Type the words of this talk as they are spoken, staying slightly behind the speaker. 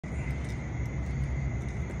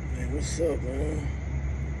What's up, man?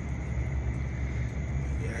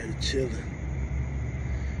 We out here chilling.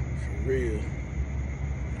 For real.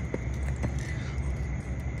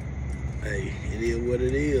 Hey, it is what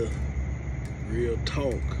it is. Real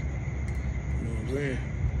talk. You know what I'm saying?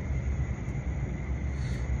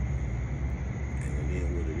 It is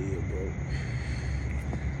what it is, bro.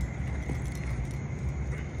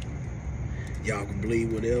 Y'all can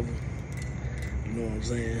believe whatever. You know what I'm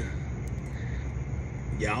saying?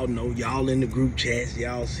 Y'all know, y'all in the group chats,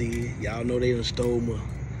 y'all see it. Y'all know they done stole my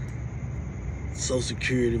Social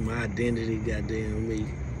Security, my identity, goddamn me.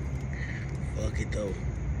 Fuck it though.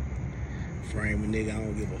 Frame a nigga, I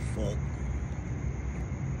don't give a fuck.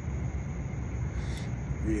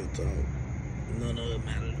 Real talk. None of it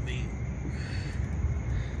matter to me.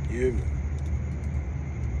 You hear me?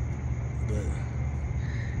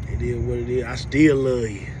 But it is what it is. I still love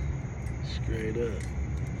you. Straight up.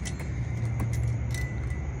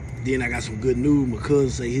 Then I got some good news. My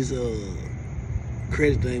cousin say his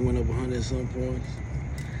credit thing went up 100 at some points.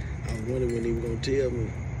 I was wondering when he was gonna tell me.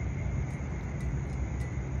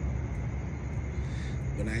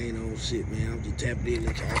 But I ain't on shit, man. I'm just tapping in.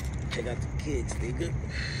 Let y'all check out the kicks, nigga.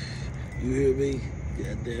 You hear me?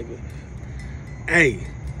 God damn it. Hey.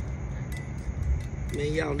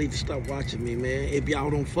 Man, y'all need to stop watching me, man. If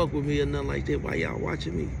y'all don't fuck with me or nothing like that, why y'all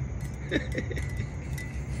watching me?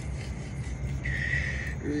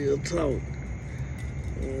 Real talk. You know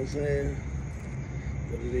what I'm saying?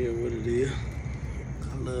 What it is, what it is.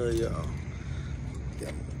 I love y'all.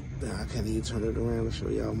 I can't even turn it around and show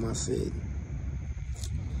y'all my set. Let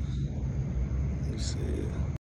me see it.